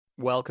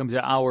Welcome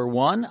to Hour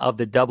 1 of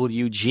the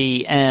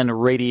WGN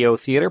Radio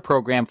Theatre,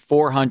 program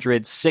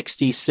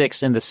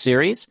 466 in the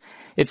series.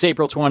 It's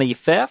April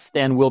 25th,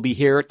 and we'll be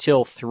here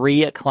till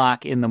 3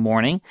 o'clock in the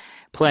morning,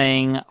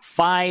 playing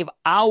 5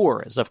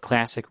 hours of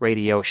classic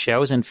radio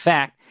shows. In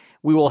fact,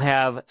 we will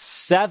have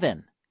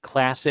 7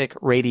 classic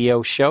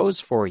radio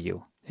shows for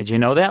you. Did you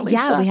know that, Lisa?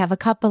 Yeah, we have a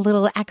couple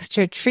little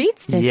extra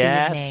treats this evening.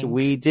 Yes,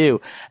 we do.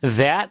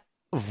 That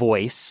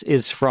voice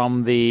is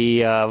from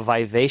the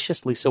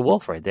vivacious Lisa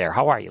Wolf right there.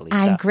 How are you, Lisa?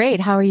 I'm great.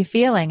 How are you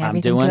feeling?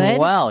 Everything I'm doing good?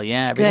 well.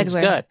 Yeah, everything's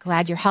good. We're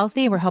glad you're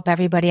healthy. We hope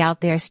everybody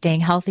out there is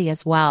staying healthy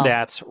as well.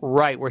 That's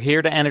right. We're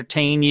here to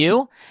entertain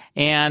you,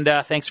 and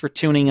thanks for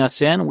tuning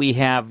us in. We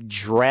have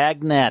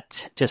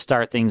Dragnet to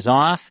start things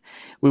off.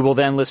 We will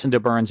then listen to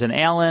Burns and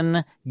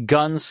Allen,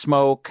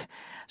 Gunsmoke,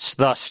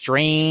 The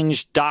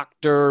Strange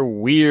Doctor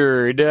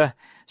Weird,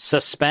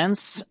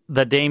 Suspense,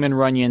 the Damon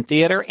Runyon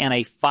Theater, and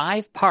a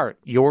 5-part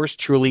Yours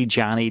Truly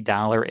Johnny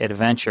Dollar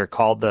adventure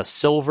called The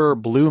Silver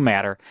Blue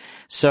Matter.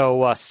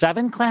 So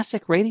 7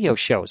 classic radio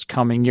shows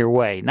coming your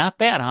way. Not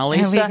bad, huh,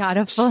 Lisa? And we got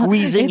a full,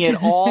 squeezing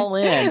it all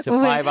in to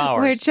 5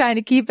 hours. We're trying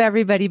to keep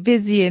everybody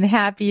busy and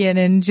happy and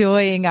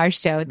enjoying our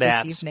show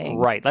this evening.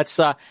 That's right. Let's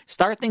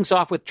start things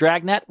off with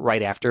Dragnet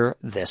right after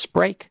this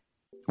break.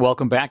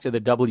 Welcome back to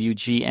the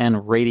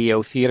WGN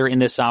Radio Theatre. In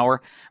this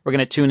hour, we're going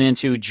to tune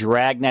into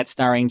Dragnet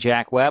starring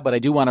Jack Webb, but I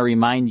do want to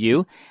remind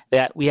you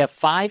that we have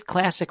 5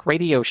 classic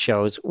radio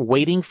shows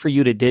waiting for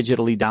you to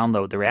digitally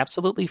download. They're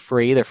absolutely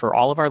free. They're for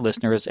all of our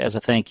listeners as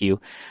a thank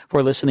you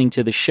for listening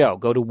to the show.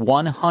 Go to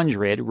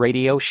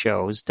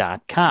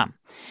 100radioshows.com.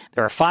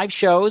 There are 5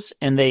 shows,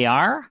 and they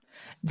are...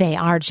 They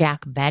are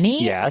Jack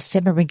Benny, yes,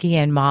 Fibber McGee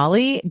and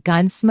Molly,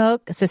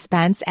 Gunsmoke,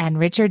 Suspense, and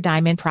Richard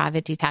Diamond,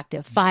 Private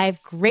Detective.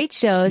 5 great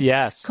shows,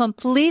 yes,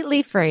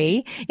 completely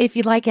free. If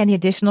you'd like any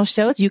additional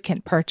shows, you can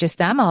purchase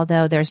them,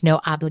 although there's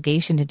no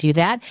obligation to do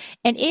that.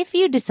 And if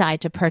you decide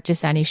to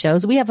purchase any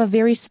shows, we have a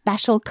very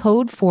special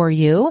code for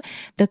you.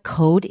 The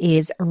code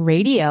is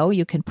radio.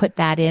 You can put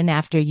that in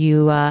after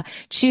you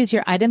choose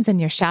your items in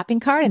your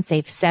shopping cart and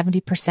save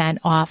 70%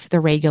 off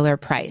the regular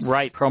price.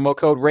 Right. Promo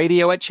code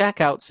radio at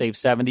checkout, save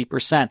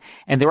 70%.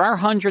 And there are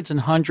hundreds and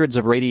hundreds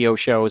of radio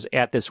shows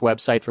at this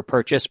website for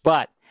purchase,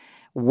 but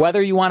whether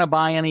you want to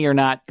buy any or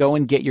not, go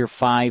and get your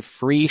 5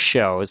 free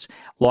shows.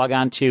 Log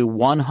on to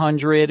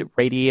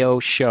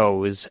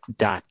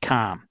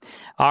 100radioshows.com.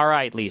 All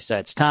right, Lisa,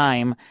 it's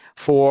time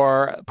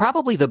for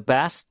probably the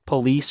best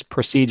police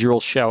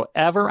procedural show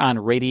ever on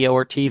radio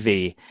or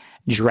TV,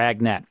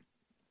 Dragnet.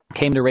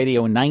 Came to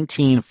radio in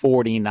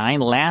 1949,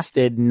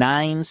 lasted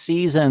 9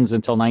 seasons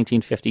until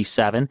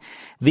 1957.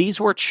 These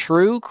were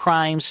true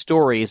crime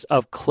stories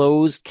of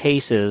closed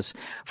cases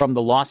from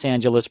the Los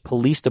Angeles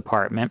Police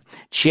Department.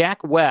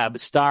 Jack Webb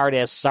starred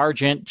as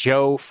Sergeant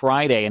Joe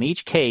Friday, and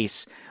each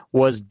case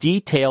was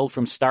detailed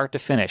from start to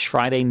finish.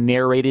 Friday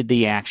narrated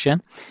the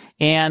action,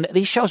 and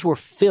these shows were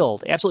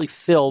absolutely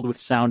filled with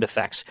sound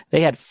effects.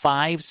 They had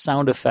 5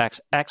 sound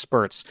effects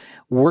experts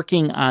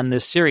working on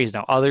this series.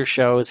 Now, other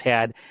shows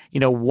had,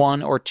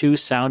 1 or 2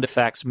 sound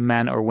effects,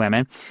 men or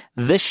women.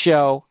 This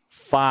show,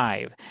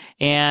 5.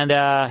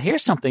 And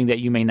here's something that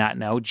you may not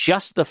know.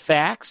 Just the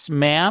facts,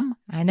 ma'am,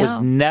 was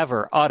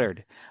never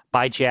uttered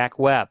by Jack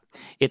Webb.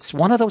 It's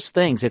one of those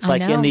things. It's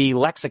like in the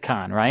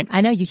lexicon, right? I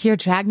know. You hear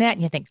Dragnet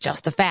and you think,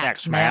 just the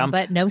facts, ma'am,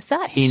 but no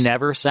such. He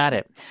never said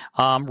it.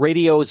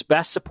 Radio's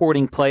best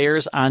supporting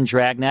players on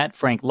Dragnet: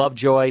 Frank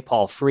Lovejoy,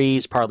 Paul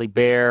Frees, Parley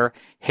Bear,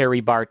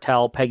 Harry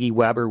Bartell, Peggy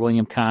Weber,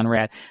 William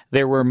Conrad.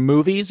 There were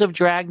movies of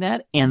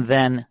Dragnet and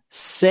then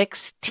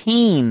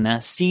 16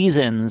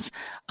 seasons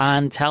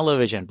on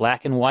television,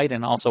 black and white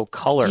and also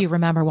color. Do you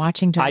remember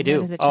watching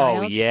Dragnet as a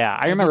child? Oh, yeah.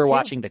 I remember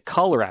watching the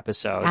color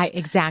episodes.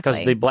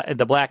 Exactly. Because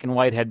the black and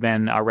white had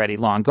been already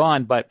long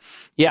gone. But,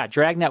 yeah,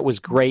 Dragnet was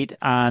great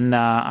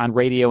on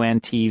radio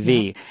and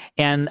TV. Yeah.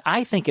 And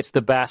I think it's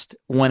the best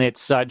when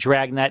it's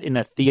Dragnet in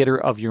a theater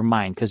of your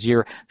mind, because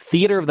your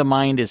theater of the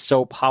mind is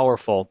so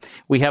powerful.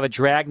 We have a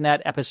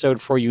Dragnet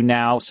episode for you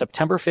now,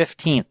 September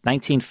 15th,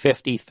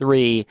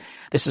 1953.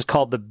 This is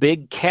called The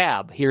Big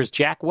Cab. Here's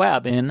Jack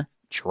Webb in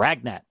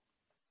Dragnet.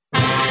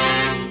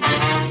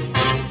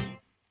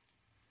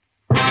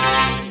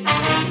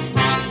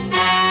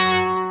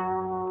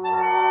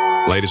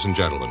 Ladies and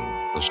gentlemen,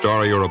 the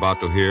story you're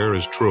about to hear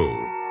is true.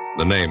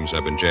 The names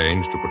have been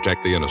changed to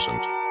protect the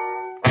innocent.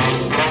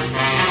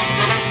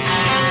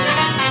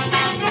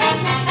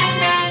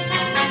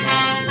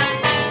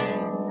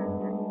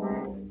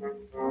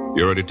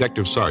 You're a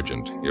detective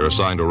sergeant. You're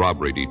assigned a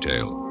robbery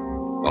detail.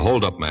 A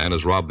hold-up man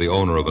has robbed the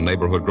owner of a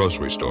neighborhood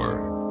grocery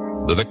store.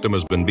 The victim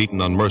has been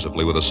beaten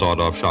unmercifully with a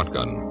sawed-off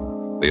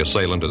shotgun. The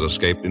assailant has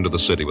escaped into the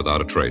city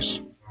without a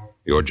trace.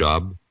 Your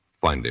job?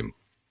 Find him.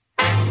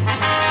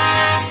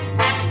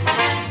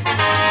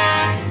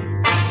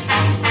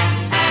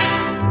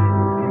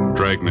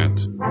 Dragnet,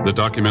 the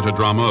documented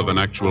drama of an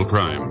actual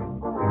crime.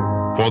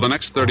 For the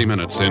next 30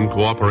 minutes, in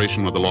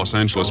cooperation with the Los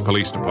Angeles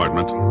Police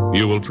Department,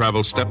 you will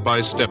travel step by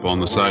step on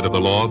the side of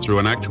the law through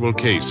an actual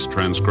case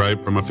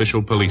transcribed from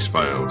official police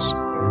files.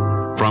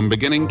 From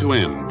beginning to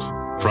end,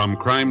 From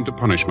crime to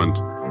punishment,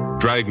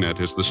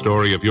 Dragnet is the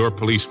story of your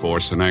police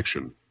force in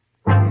action.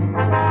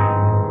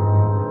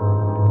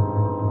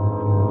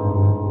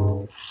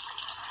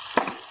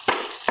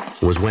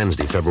 It was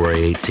Wednesday,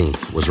 February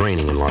 18th. It was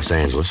raining in Los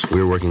Angeles. We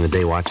were working the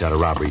day watch out of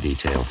robbery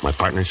detail. My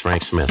partner's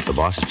Frank Smith. The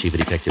boss is Chief of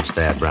Detectives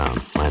Thad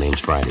Brown. My name's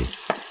Friday.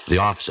 The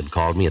office had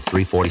called me at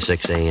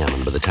 3:46 a.m.,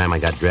 and by the time I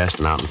got dressed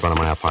and out in front of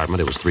my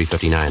apartment, it was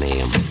 3:59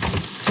 a.m.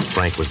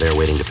 Frank was there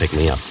waiting to pick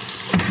me up.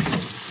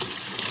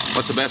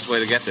 What's the best way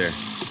to get there?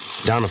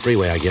 Down the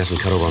freeway, I guess, and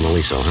cut over on the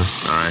Liso,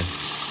 huh? All right.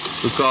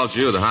 Who called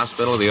you, the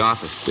hospital or the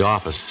office? The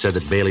office said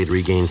that Bailey had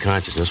regained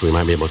consciousness. We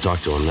might be able to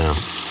talk to him now.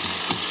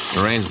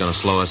 The rain's going to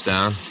slow us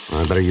down.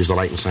 I better use the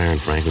light and siren,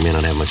 Frank. We may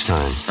not have much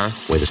time. Huh?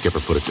 The way the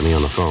skipper put it to me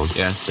on the phone.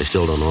 Yeah? They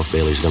still don't know if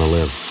Bailey's going to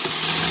live.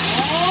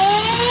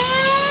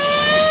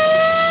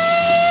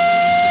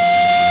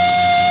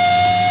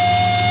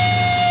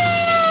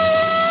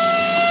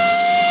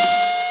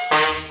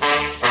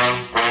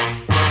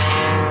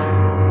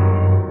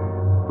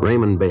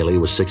 Raymond Bailey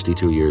was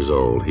 62 years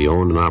old. He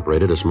owned and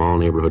operated a small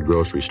neighborhood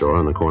grocery store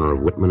on the corner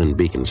of Whitman and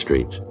Beacon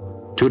Streets.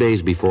 2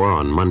 days before,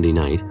 on Monday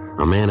night,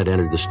 a man had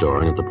entered the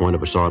store and at the point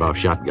of a sawed-off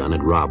shotgun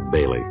had robbed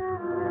Bailey.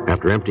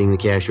 After emptying the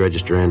cash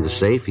register and the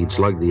safe, he'd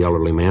slugged the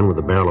elderly man with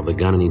the barrel of the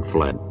gun and he'd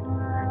fled.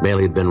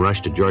 Bailey had been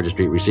rushed to Georgia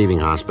Street Receiving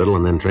Hospital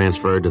and then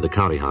transferred to the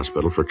county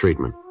hospital for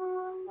treatment.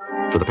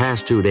 For the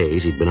past 2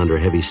 days, he'd been under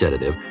a heavy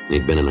sedative and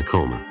he'd been in a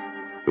coma.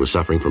 He was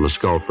suffering from a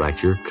skull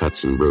fracture,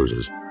 cuts, and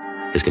bruises.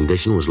 His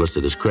condition was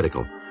listed as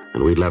critical,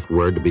 and we'd left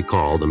word to be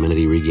called the minute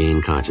he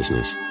regained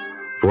consciousness.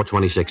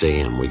 4:26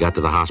 a.m. We got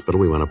to the hospital.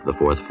 We went up to the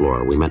 4th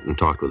floor. We met and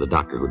talked with the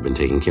doctor who'd been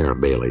taking care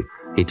of Bailey.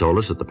 He told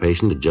us that the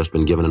patient had just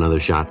been given another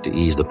shot to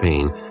ease the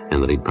pain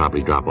and that he'd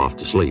probably drop off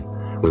to sleep.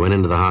 We went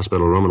into the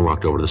hospital room and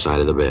walked over to the side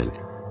of the bed.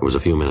 It was a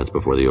few minutes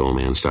before the old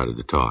man started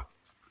to talk.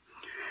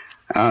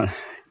 I'll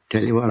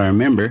tell you what I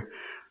remember.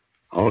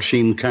 All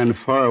seemed kind of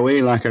far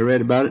away, like I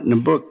read about it in a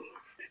book.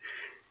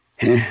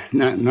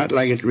 Not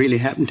like it really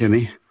happened to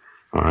me.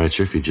 All right,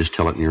 sir, if you just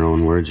tell it in your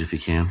own words, if you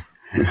can.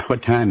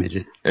 What time is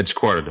it? It's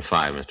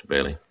 4:45, Mr.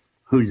 Bailey.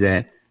 Who's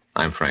that?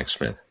 I'm Frank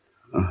Smith.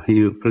 Oh,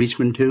 you a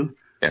policeman, too?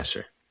 Yes,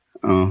 sir.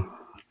 Oh,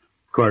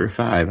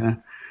 4:45, huh?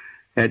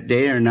 That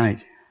day or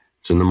night?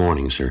 It's in the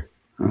morning, sir.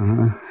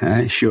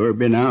 I sure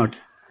been out.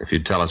 If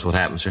you'd tell us what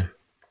happened, sir.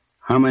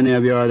 How many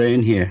of you are there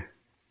in here?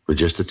 With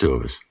just the two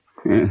of us.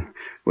 Yeah,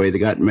 way they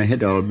got my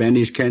head all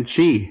bendies, can't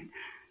see.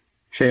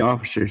 Say,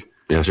 officers.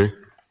 Yes, sir?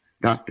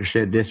 Doctor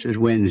said this is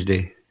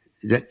Wednesday.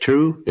 Is that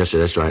true? Yes, sir,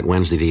 that's right.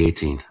 Wednesday the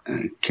 18th.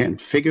 I can't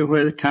figure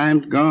where the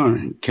time's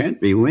gone. It can't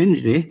be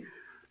Wednesday.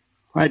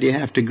 Why do you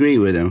have to agree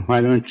with him?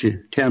 Why don't you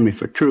tell me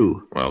for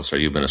true? Well, sir,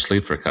 you've been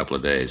asleep for a couple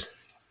of days.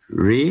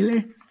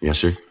 Really? Yes,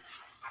 sir.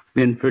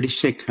 Been pretty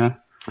sick, huh?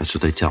 That's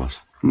what they tell us.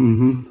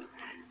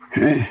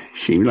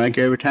 Seems like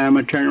every time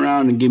I turn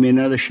around and give me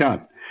another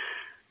shot.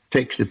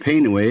 Takes the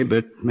pain away,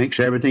 but makes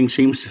everything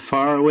seem so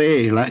far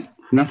away, like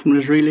nothing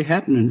was really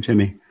happening to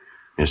me.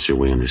 Yes, sir,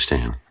 we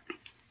understand.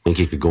 Think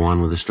you could go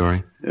on with the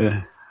story?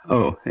 Yeah.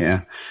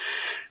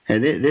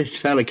 This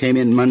fella came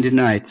in Monday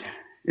night.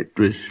 It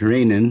was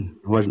raining.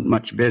 Wasn't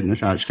much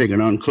business. I was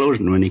figuring on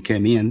closing when he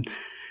came in.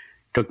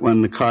 Took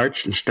one of the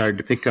carts and started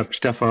to pick up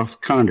stuff off the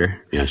counter.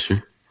 Yes,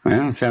 sir.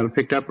 Well, the fella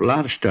picked up a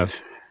lot of stuff.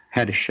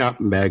 Had a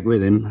shopping bag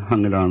with him,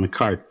 hung it on the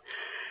cart.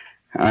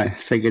 I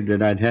figured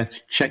that I'd have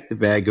to check the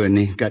bag when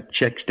he got the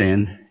check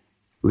stand.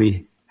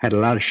 We had a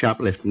lot of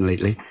shoplifting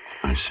lately.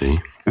 I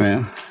see.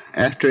 Well,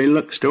 after he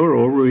looked the store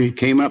over, he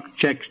came up to the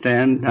check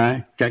stand.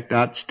 I checked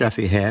out the stuff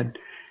he had.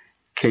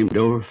 Came to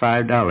over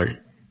 $5.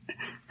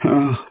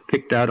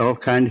 Picked out all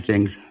kinds of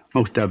things,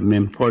 most of them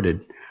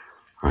imported.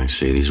 I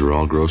see. These were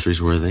all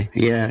groceries, were they?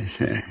 Yes.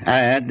 I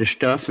had the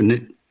stuff, and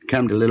it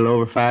come to a little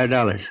over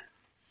 $5.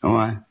 Oh,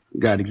 I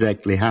got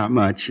exactly how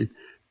much.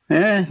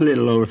 A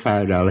little over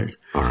 $5.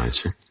 All right,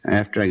 sir.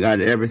 After I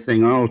got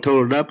everything all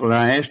totaled up, well,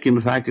 I asked him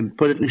if I could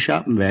put it in a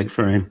shopping bag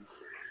for him.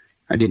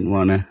 I didn't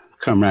want to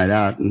come right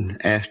out and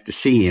ask to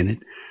see in it.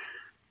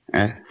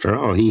 After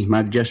all, he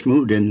might have just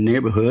moved in the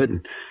neighborhood,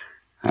 and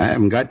I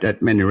haven't got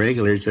that many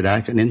regulars that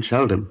I can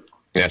insult him.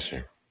 Yes,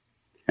 sir.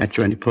 That's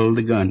when he pulled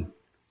the gun.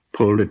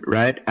 Pulled it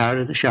right out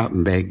of the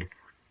shopping bag.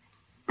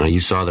 Now,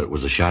 you saw that it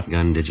was a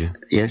shotgun, did you?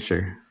 Yes,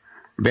 sir.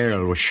 The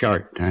barrel was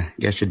short. I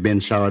guess it'd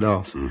been sawed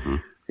off. Mm-hmm.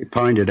 He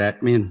pointed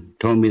at me and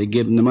told me to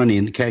give him the money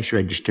in the cash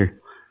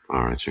register.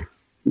 All right, sir.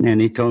 And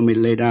then he told me to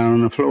lay down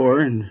on the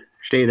floor and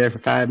stay there for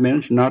 5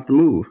 minutes and not to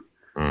move.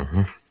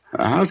 Mm-hmm.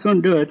 I was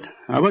going to do it.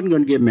 I wasn't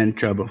going to give him any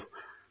trouble.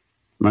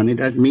 Money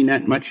doesn't mean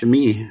that much to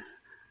me.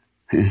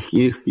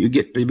 You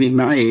get to be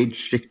my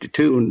age,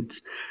 62, and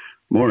it's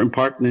more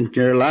important that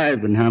you're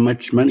alive than how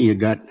much money you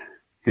got.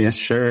 Yes,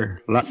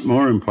 sir. A lot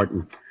more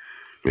important.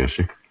 Yes,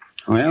 sir.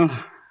 Well,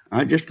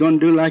 I was just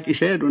going to do like he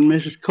said when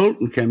Mrs.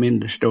 Colton came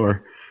into the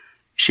store.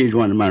 She's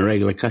one of my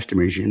regular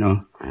customers, you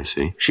know. I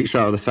see. She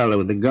saw the fellow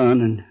with the gun,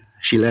 and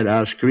she let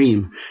out a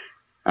scream.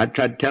 I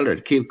tried to tell her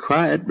to keep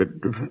quiet, but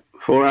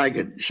before I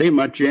could say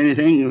much or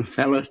anything, the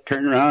fellow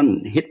turned around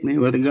and hit me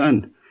with a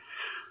gun.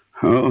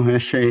 Oh, I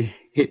say,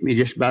 hit me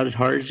just about as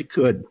hard as it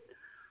could.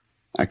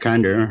 I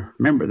kind of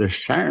remember the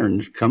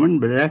sirens coming,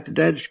 but after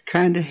that it's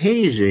kind of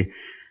hazy,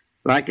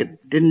 like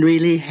it didn't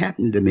really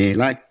happen to me,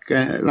 like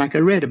I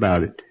read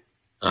about it.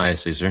 I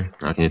see, sir.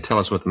 Now, can you tell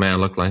us what the man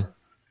looked like?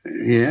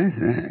 Yeah,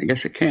 I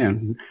guess I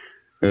can.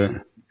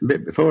 A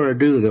bit before I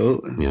do,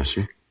 though. Yes,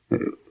 sir.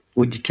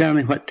 Would you tell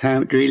me what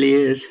time it really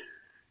is?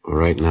 Well,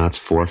 right now it's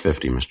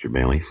 4:50, Mr.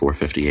 Bailey,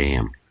 4:50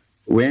 a.m.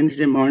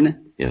 Wednesday morning?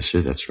 Yes,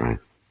 sir, that's right.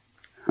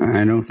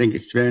 I don't think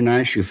it's very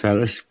nice, you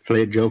fellas,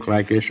 play a joke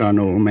like this on an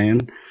old man.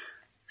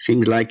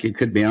 Seems like you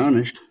could be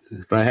honest.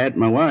 If I had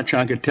my watch,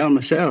 I could tell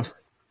myself.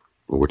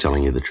 Well, we're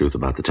telling you the truth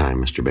about the time,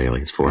 Mr.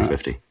 Bailey. It's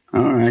 4:50.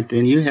 All right,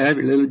 then you have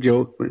your little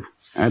joke, but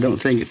I don't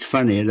think it's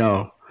funny at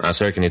all. Now,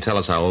 sir, can you tell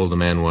us how old the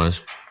man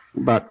was?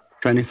 About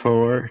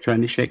 24,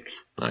 26.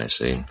 I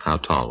see. How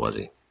tall was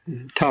he?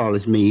 Tall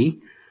as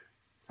me.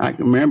 I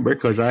can remember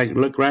because I could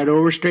look right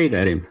over straight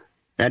at him.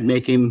 That'd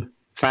make him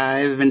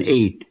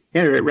 5'8".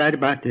 Yeah, right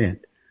about that.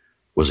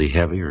 Was he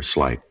heavy or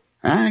slight?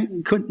 I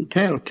couldn't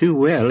tell too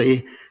well.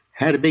 He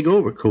had a big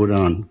overcoat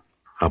on.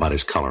 How about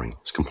his coloring,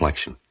 his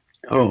complexion?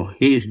 Oh,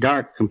 he's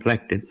dark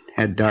complected,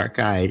 had dark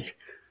eyes.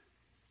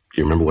 Do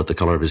you remember what the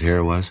color of his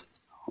hair was?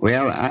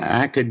 Well,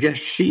 I could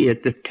just see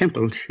at the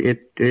temples.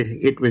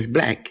 It was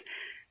black.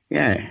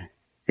 Yeah.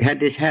 He had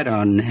this hat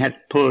on,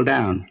 hat pulled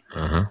down.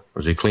 Uh-huh.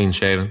 Was he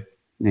clean-shaven?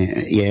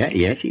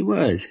 Yes, he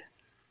was.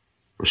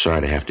 We're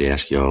sorry to have to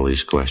ask you all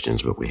these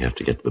questions, but we have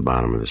to get to the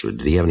bottom of this.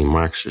 Did he have any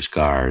marks or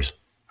scars?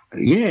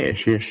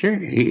 Yes, sir.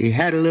 He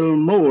had a little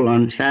mole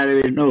on the side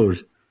of his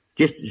nose.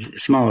 Just a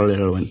small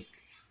little one.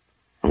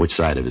 On which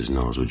side of his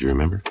nose, would you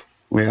remember?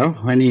 Well,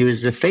 when he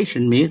was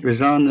facing me, it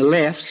was on the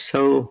left,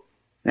 so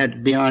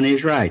that'd be on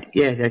his right.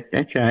 Yeah,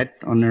 that's right,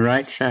 on the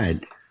right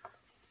side.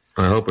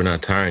 I hope we're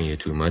not tiring you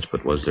too much,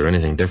 but was there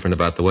anything different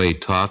about the way he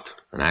talked?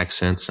 An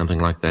accent, something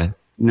like that?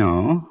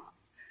 No.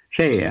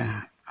 Say,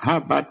 how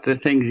about the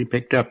things he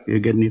picked up? You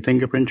get any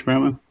fingerprints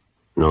from him?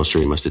 No, sir.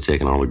 He must have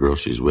taken all the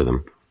groceries with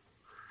him.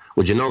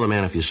 Would you know the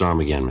man if you saw him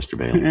again, Mr.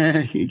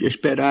 Bailey? You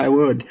just bet I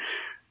would.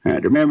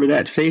 I'd remember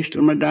that face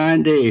till my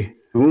dying day.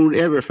 I won't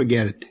ever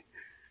forget it.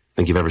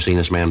 Think you've ever seen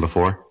this man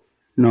before?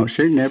 No,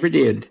 sir, never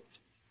did.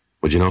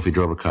 Would you know if he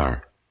drove a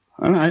car?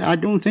 Well, I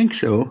don't think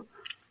so.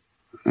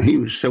 He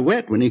was so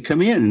wet when he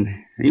come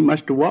in. He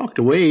must have walked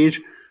a ways.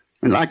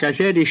 And like I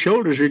said, his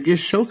shoulders are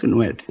just soaking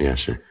wet.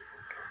 Yes, sir.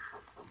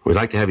 We'd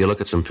like to have you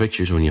look at some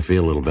pictures when you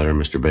feel a little better,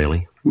 Mr.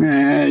 Bailey.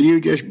 You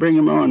just bring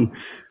 'em on.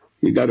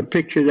 You got a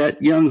picture of that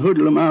young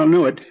hoodlum, I'll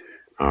know it.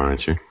 All right,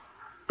 sir.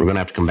 We're going to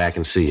have to come back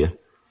and see you.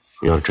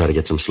 You ought to try to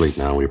get some sleep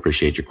now. We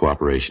appreciate your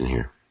cooperation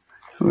here.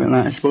 Well,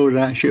 I suppose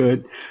I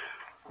should.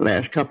 The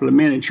last couple of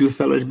minutes, you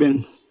fellas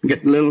been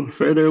getting a little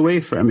further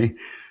away from me.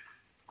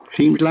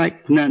 Seems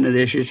like none of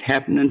this is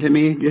happening to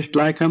me, just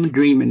like I'm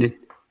dreaming it.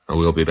 Oh,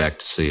 we'll be back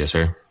to see you,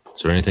 sir.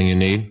 Is there anything you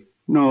need?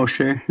 No,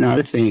 sir, not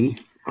a thing.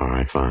 All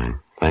right, fine.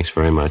 Thanks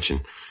very much,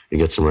 and you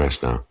get some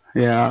rest now.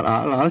 Yeah,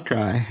 I'll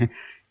try.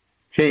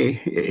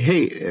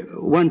 Hey,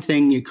 one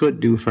thing you could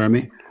do for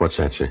me. What's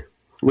that, sir?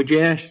 Would you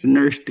ask the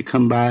nurse to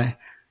come by?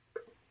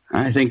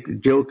 I think the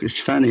joke is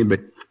funny, but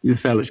you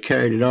fellas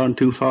carried it on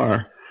too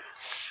far.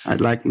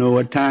 I'd like to know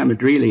what time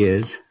it really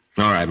is.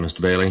 All right,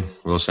 Mr. Bailey.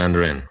 We'll send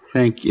her in.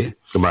 Thank you.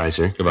 Goodbye,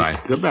 sir.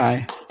 Goodbye.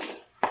 Goodbye.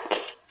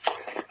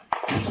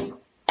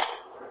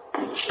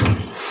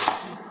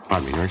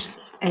 Pardon me, nurse.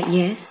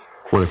 Yes?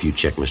 What if you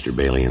check Mr.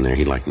 Bailey in there?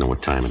 He'd like to know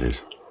what time it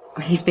is.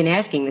 He's been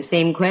asking the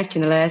same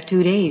question the last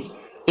 2 days.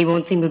 He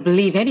won't seem to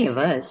believe any of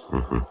us.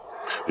 Mm-hmm.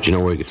 But you know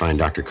where you could find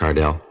Dr.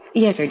 Cardell?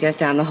 Yes, sir, just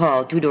down the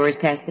hall, 2 doors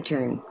past the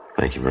turn.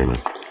 Thank you very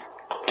much.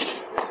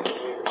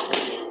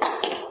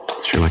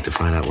 Sure like to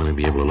find out when he'd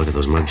be able to look at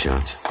those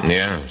mugshots.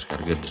 Yeah, it's got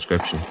a good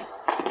description.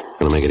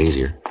 Gonna make it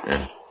easier.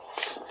 Yeah.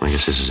 I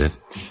guess this is it.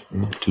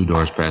 2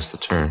 doors past the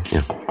turn.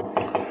 Yeah.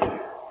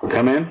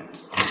 Come in.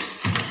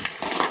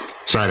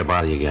 Sorry to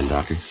bother you again,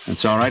 Doctor.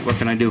 That's all right. What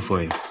can I do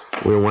for you?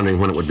 We were wondering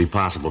when it would be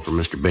possible for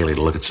Mr. Bailey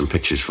to look at some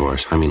pictures for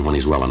us. I mean, when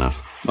he's well enough.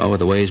 Well, with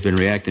the way he's been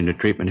reacting to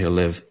treatment, he'll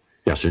live.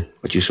 Yes, sir.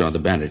 But you saw the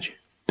bandage.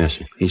 Yes,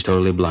 sir. He's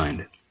totally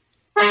blind.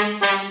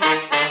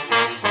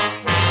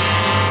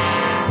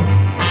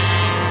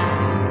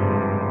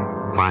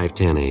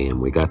 5:10 a.m.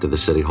 We got to the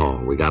city hall.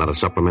 We got out a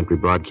supplementary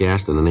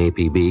broadcast and an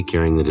APB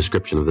carrying the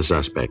description of the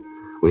suspect.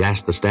 We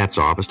asked the stats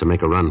office to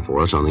make a run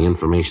for us on the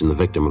information the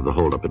victim of the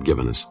holdup had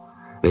given us.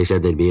 They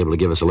said they'd be able to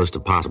give us a list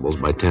of possibles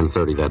by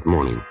 10:30 that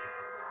morning.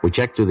 We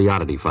checked through the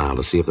oddity file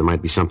to see if there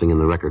might be something in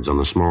the records on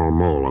the small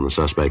mole on the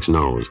suspect's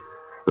nose.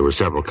 There were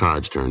several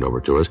cards turned over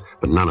to us,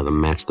 but none of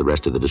them matched the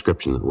rest of the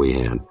description that we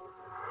had.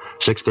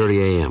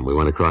 6:30 a.m. We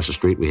went across the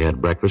street, we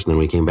had breakfast, and then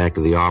we came back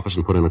to the office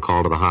and put in a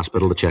call to the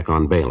hospital to check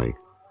on Bailey.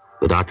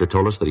 The doctor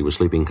told us that he was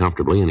sleeping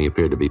comfortably and he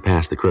appeared to be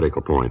past the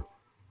critical point.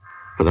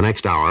 For the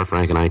next hour,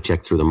 Frank and I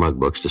checked through the mug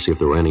books to see if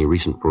there were any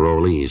recent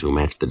parolees who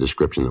matched the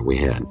description that we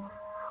had.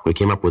 We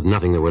came up with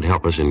nothing that would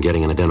help us in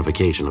getting an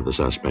identification of the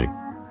suspect.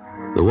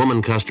 The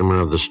woman customer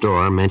of the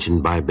store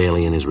mentioned by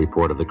Bailey in his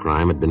report of the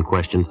crime had been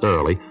questioned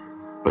thoroughly,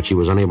 but she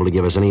was unable to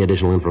give us any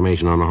additional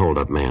information on the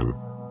holdup man.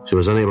 She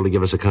was unable to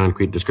give us a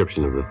concrete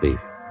description of the thief.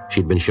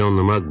 She'd been shown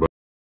the mug book